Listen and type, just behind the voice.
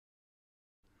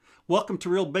Welcome to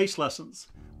Real Bass Lessons.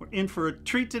 We're in for a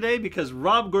treat today because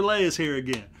Rob Gourlay is here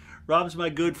again. Rob's my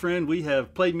good friend. We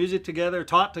have played music together,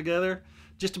 taught together,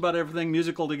 just about everything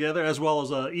musical together, as well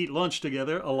as eat lunch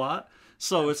together a lot.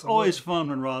 So It's always fun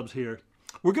when Rob's here.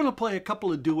 We're going to play a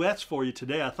couple of duets for you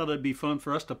today. I thought it'd be fun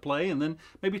for us to play and then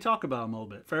maybe talk about them a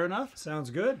little bit. Fair enough? Sounds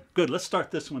good. Good. Let's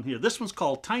start this one here. This one's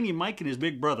called Tiny Mike and His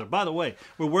Big Brother. By the way,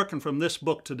 we're working from this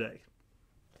book today.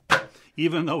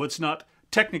 Even though it's not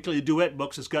technically a duet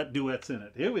book, it's got duets in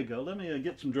it. Here we go. Let me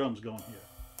get some drums going here.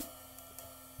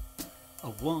 A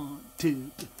 1,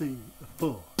 2, 3,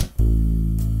 4.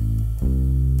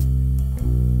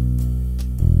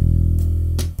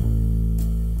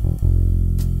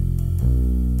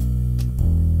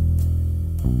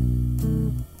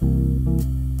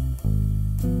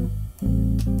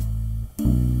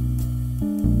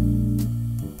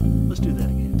 Let's do that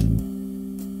again.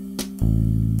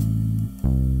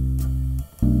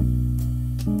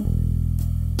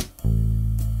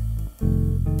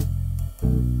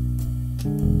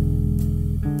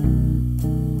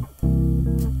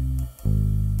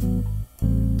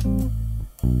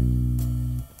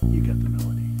 You got the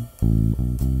melody.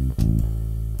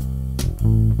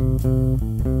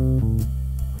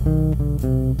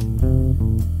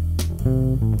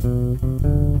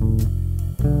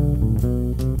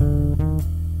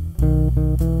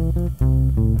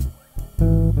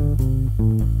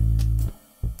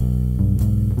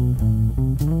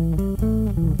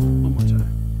 One more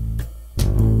time.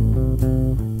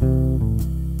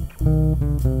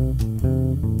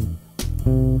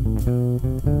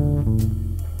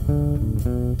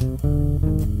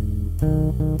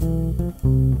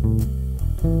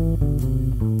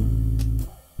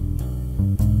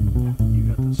 You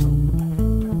got the solo.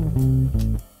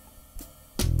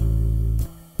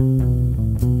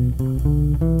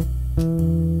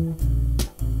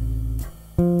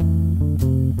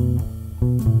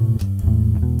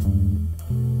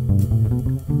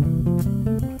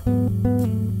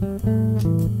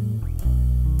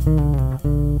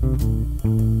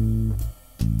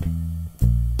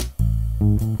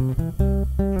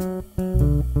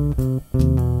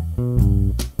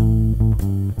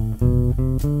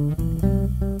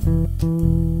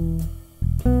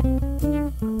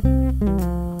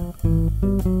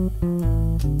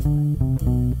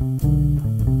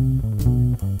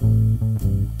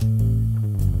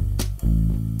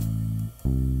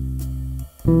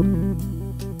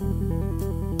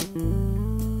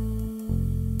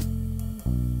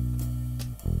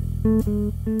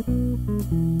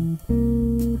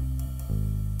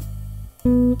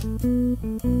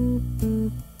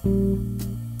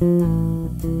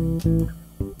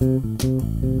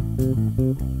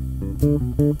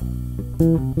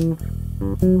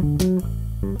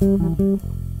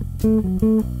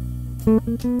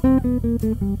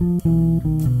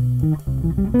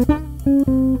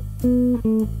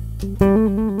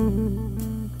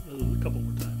 A couple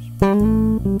more times.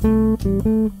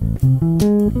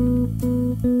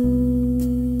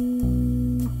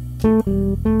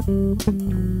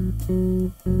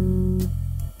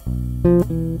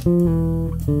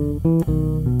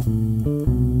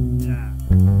 Yeah.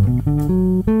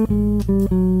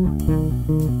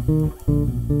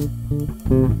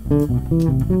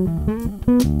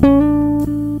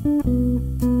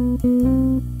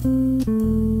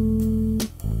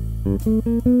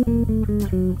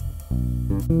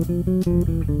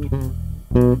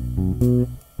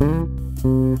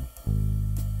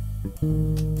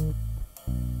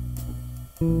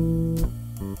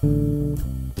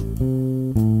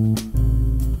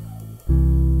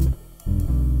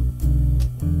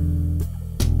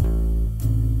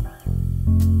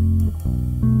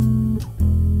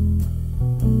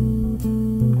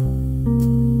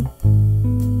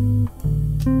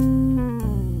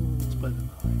 Let's play the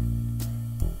melody.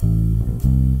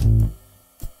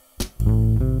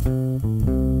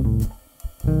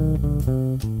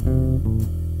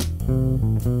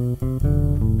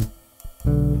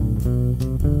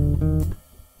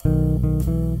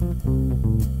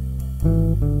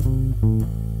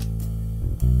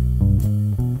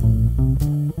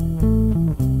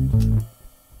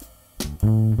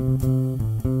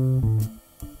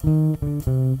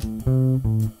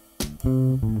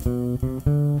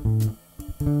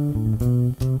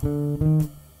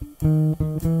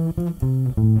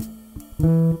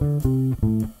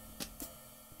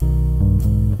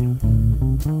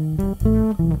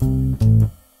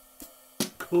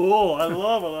 Cool. I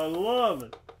love it. I love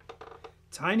it.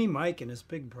 Tiny Mike and His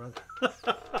Big Brother.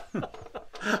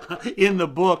 In the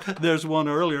book, there's one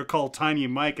earlier called Tiny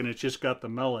Mike, and it's just got the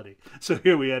melody. So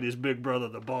here we had his big brother,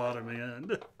 the bottom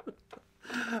end.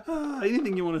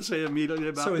 Anything you want to say immediately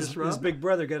about so this, Rob? his big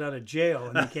brother got out of jail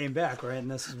and he came back, right? And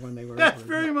this is when they were... That's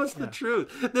very much the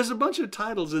truth. There's a bunch of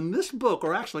titles in this book,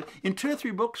 or actually in 2 or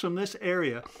 3 books from this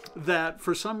area, that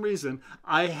for some reason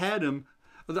I had in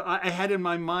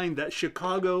my mind that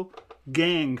Chicago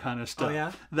gang kind of stuff. Oh,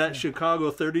 yeah? That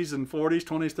Chicago 30s and 40s,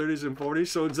 20s, 30s and 40s.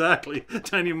 So exactly,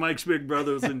 Tiny Mike's big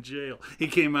brother was in jail. He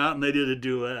came out and they did a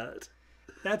duet.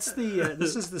 That's the.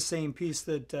 This is the same piece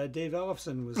that Dave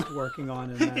Ellefson was working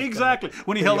on. In that, exactly.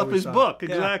 When he held up his book,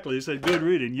 exactly. Yeah. He said, "Good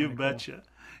reading, you Kinda betcha." Cool.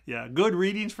 Yeah, good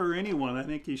readings for anyone. I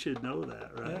think you should know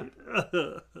that, right?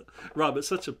 Yeah. Rob, it's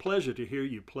such a pleasure to hear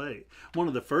you play. One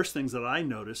of the first things that I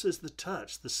notice is the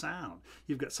touch, the sound.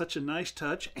 You've got such a nice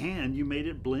touch, and you made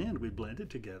it blend. We blended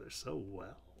together so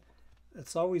well.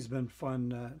 It's always been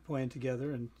fun playing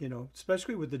together, and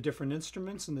especially with the different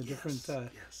instruments and the different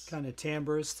kind of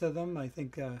timbres to them. I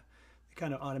think they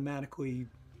kind of automatically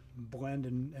blend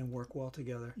and work well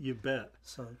together. You bet.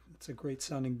 So it's a great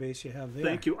sounding bass you have there.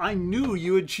 Thank you. I knew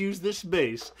you would choose this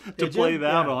bass to play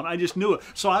that on. I just knew it.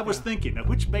 So I was thinking, now,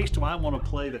 which bass do I want to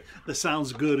play that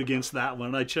sounds good against that one?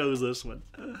 And I chose this one.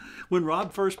 When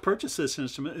Rob first purchased this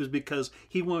instrument, it was because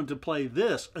he wanted to play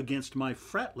this against my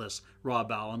fretless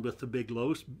Rob Allen with the big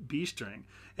low B string.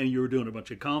 And you were doing a bunch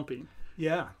of comping.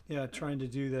 Yeah, trying to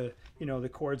do the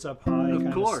chords up high.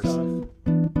 Of course. Stuff.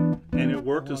 And it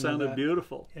worked and sounded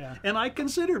beautiful. Yeah. And I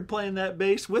considered playing that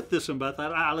bass with this one, but I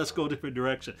thought, let's go a different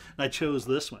direction. And I chose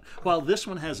this one. While this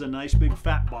one has a nice big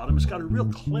fat bottom, it's got a real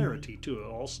clarity to it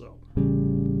also.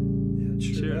 Yeah, it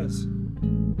sure is.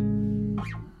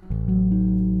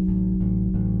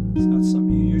 It's not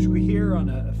something you usually hear on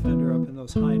a Fender up in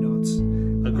those high notes.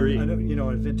 Agreed. I know,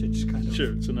 a vintage kind of.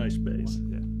 Sure, it's a nice bass.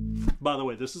 Yeah. By the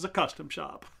way, this is a custom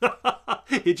shop.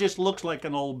 It just looks like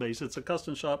an old bass. It's a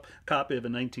custom shop copy of a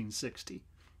 1960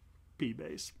 P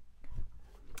bass.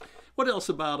 What else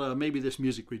about maybe this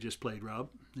music we just played, Rob?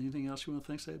 Anything else you want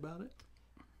to say about it?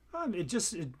 It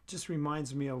just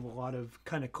reminds me of a lot of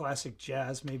kind of classic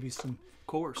jazz, maybe some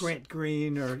Grant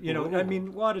Green, or I mean,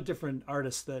 a lot of different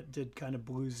artists that did kind of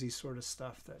bluesy sort of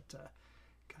stuff that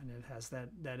kind of has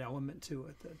that element to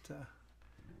it. That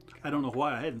I don't know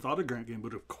why I hadn't thought of Grant Green,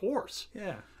 but of course,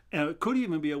 yeah. And it could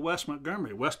even be a Wes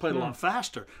Montgomery. Wes played a lot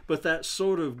faster, but that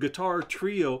sort of guitar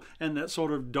trio and that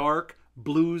sort of dark,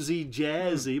 bluesy,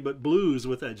 jazzy, but blues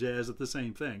with that jazz at the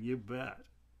same thing. You bet.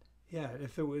 Yeah,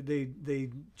 if it would, they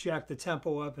jacked the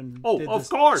tempo up and did of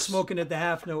course, smoking at the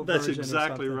half note. That's version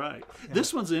exactly right. Yeah.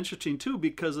 This one's interesting too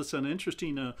because it's an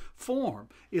interesting form.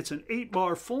 It's an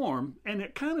 8-bar form, and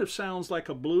it kind of sounds like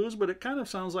a blues, but it kind of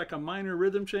sounds like a minor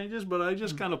rhythm changes. But I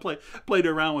just kind of played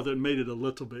around with it and made it a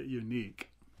little bit unique.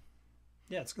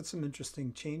 Yeah, it's got some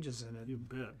interesting changes in it. You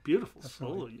bet. Beautiful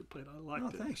solo you played. I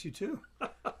liked it. Thanks, you too.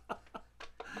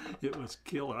 It was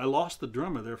killer. I lost the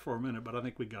drummer there for a minute, but I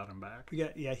think we got him back.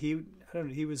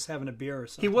 He was having a beer or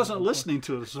something. He wasn't listening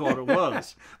to us, is what it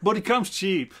was. But he comes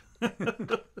cheap.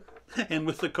 And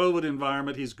with the COVID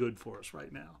environment, he's good for us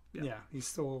right now. Yeah, he's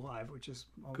still alive, which is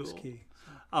always key.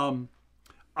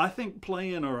 I think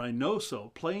playing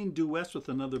duets with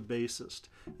another bassist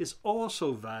is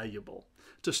also valuable.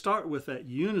 To start with, that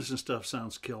unison stuff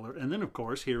sounds killer, and then of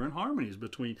course hearing harmonies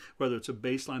between whether it's a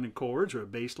bass line and chords or a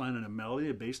bass line and a melody,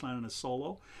 a bass line and a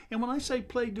solo. And when I say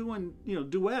doing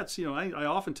duets, I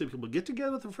often tell people get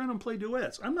together with a friend and play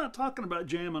duets. I'm not talking about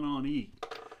jamming on E.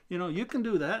 You can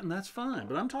do that and that's fine,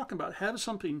 but I'm talking about having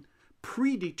something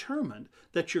predetermined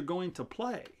that you're going to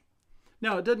play.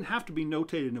 Now, it doesn't have to be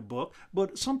notated in a book,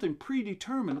 but something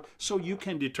predetermined so you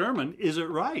can determine, is it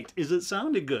right? Is it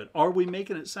sounding good? Are we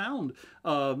making it sound,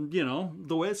 the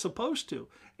way it's supposed to?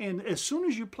 And as soon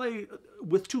as you play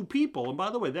with 2 people, and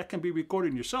by the way, that can be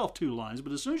recording yourself 2 lines,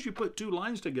 but as soon as you put 2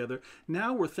 lines together,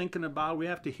 now we're thinking about, we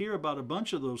have to hear about a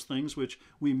bunch of those things which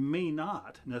we may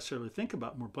not necessarily think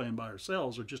about when we're playing by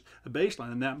ourselves or just a bass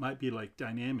line, and that might be like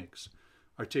dynamics,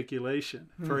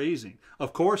 articulation, phrasing,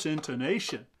 of course,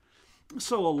 intonation.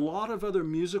 So a lot of other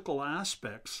musical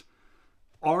aspects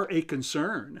are a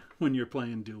concern when you're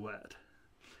playing duet.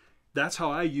 That's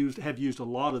how I have used a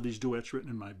lot of these duets written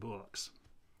in my books.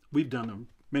 We've done them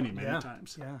many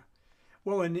times. Yeah.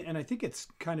 Well, and I think it's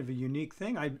kind of a unique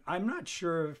thing. I'm not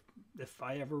sure if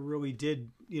I ever really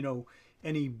did,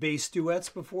 any bass duets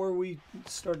before we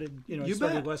started,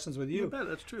 started lessons with you. You bet,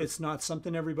 that's true. It's not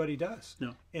something everybody does.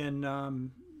 No.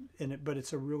 But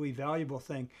it's a really valuable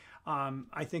thing.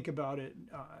 I think about it,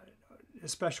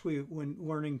 especially when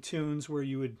learning tunes where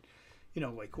you would,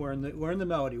 like learn the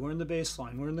melody, learn the bass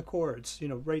line, learn the chords.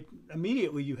 Right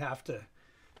immediately you have to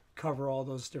cover all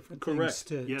those different Correct.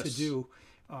 things Yes. to do.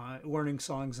 Learning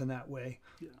songs in that way,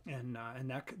 Yeah. and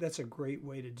that's a great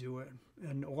way to do it.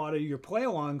 And a lot of your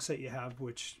play-alongs that you have,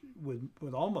 which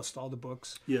with almost all the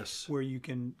books, Yes. where you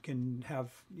can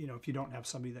have, if you don't have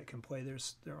somebody that can play,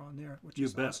 they're on there, which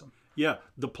is bet. awesome. Yeah,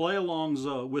 the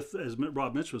play-alongs with, as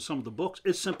Rob mentioned, with some of the books,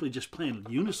 it's simply just playing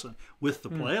in unison with the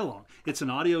play-along. It's an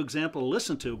audio example to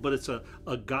listen to, but it's a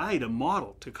guide, a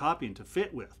model to copy and to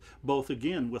fit with, both,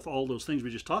 again, with all those things we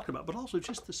just talked about, but also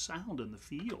just the sound and the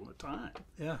feel and the time.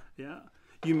 Yeah. Yeah.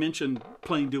 You mentioned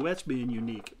playing duets being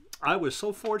unique. I was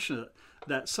so fortunate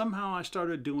that somehow I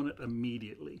started doing it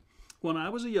immediately. When I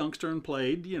was a youngster and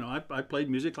played, I played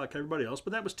music like everybody else,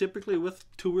 but that was typically with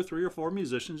 2 or 3 or 4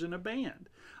 musicians in a band.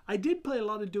 I did play a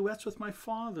lot of duets with my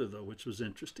father, though, which was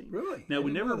interesting. Really? Now,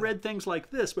 we never read things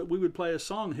like this, but we would play a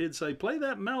song. He'd say, play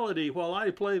that melody while I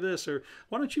play this, or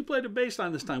why don't you play the bass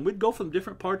line this time? We'd go from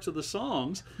different parts of the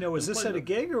songs. Now, was this at a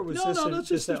gig, or was no, this that's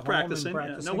just at home practicing. and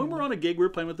practicing? No, when we're on a gig, we're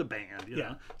playing with the band,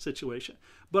 situation.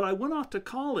 But I went off to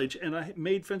college, and I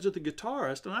made friends with the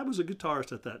guitarist, and I was a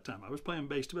guitarist at that time. I was playing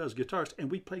bass, too. I was a guitarist, and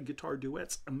we played guitar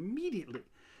duets immediately.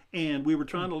 And we were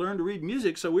trying to learn to read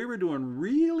music, so we were doing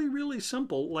really, really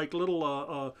simple, like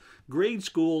little grade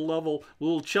school level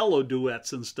little cello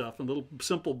duets and stuff, and little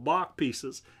simple Bach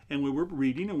pieces. And we were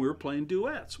reading and we were playing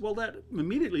duets. Well, that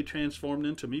immediately transformed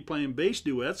into me playing bass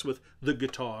duets with the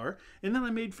guitar. And then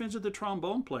I made friends with the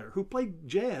trombone player who played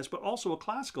jazz, but also a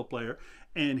classical player.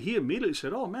 And he immediately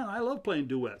said, oh man, I love playing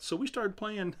duets. So we started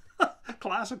playing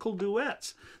classical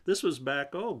duets. This was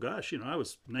back, I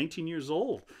was 19 years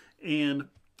old. And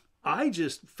I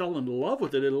just fell in love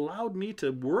with it. It allowed me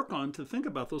to think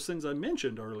about those things I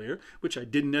mentioned earlier, which I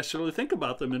didn't necessarily think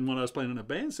about them when I was playing in a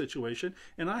band situation.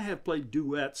 And I have played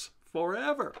duets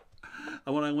forever.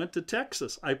 When I went to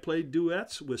Texas, I played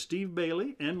duets with Steve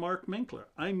Bailey and Mark Minkler.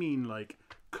 I mean, like,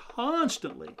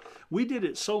 constantly. We did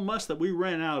it so much that we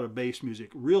ran out of bass music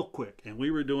real quick. And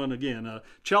we were doing, again,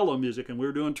 cello music, and we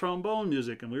were doing trombone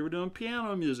music, and we were doing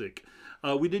piano music.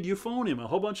 We did euphonium, a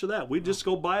whole bunch of that. We'd just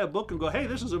go buy a book and go, hey,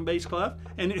 this is a bass clef.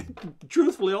 And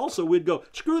truthfully also, we'd go,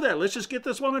 screw that, let's just get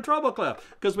this one in treble clef,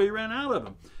 because we ran out of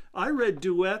them. I read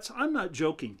duets. I'm not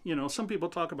joking. Some people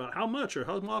talk about how much or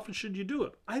how often should you do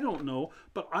it. I don't know,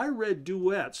 but I read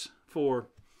duets for,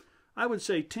 I would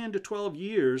say, 10 to 12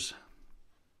 years,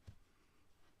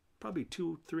 probably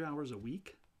 2-3 hours a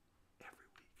week, every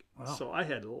week. Wow. So I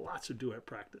had lots of duet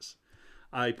practice.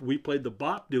 We played the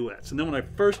bop duets, and then when I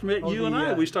first met you and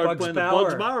I, we started playing the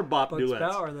Bugs Bauer bop duets.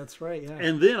 Bugs Bauer, that's right, yeah.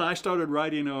 And then I started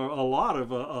writing a lot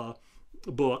of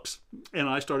books, and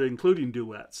I started including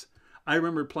duets. I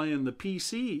remember playing the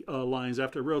PC lines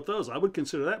after I wrote those. I would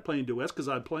consider that playing duets because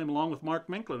I'd play them along with Mark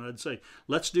Minkler, and I'd say,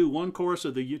 let's do one chorus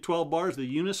of the 12 bars, the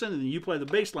unison, and then you play the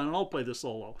bass line, and I'll play the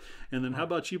solo. And then how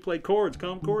about you play chords,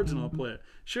 comp chords, and I'll play it.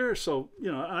 Sure, so,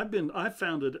 I've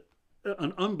found it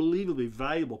an unbelievably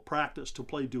valuable practice to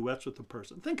play duets with a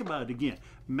person. Think about it again.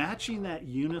 Matching that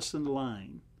unison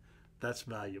line, that's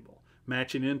valuable.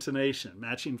 Matching intonation,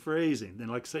 matching phrasing. Then,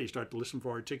 like I say, you start to listen for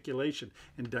articulation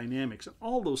and dynamics. And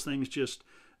all those things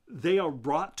they are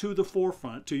brought to the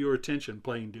forefront to your attention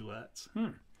playing duets.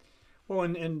 Well,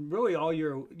 and really all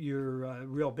your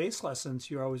real bass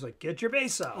lessons, you're always like, get your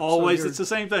bass out. Always, so it's the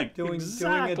same thing. Doing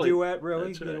a duet, really,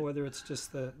 That's right. Whether it's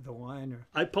just the line or...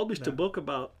 I published a book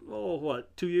about,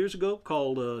 2 years ago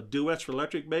called Duets for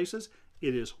Electric Basses.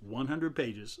 It is 100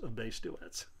 pages of bass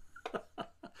duets.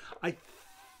 I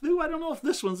don't know if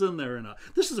this one's in there or not.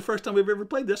 This is the first time we've ever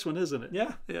played this one, isn't it?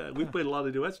 Yeah. Yeah, we've played a lot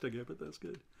of duets together, but that's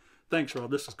good. Thanks,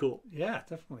 Rob. This is cool. Yeah,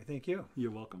 definitely. Thank you.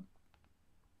 You're welcome.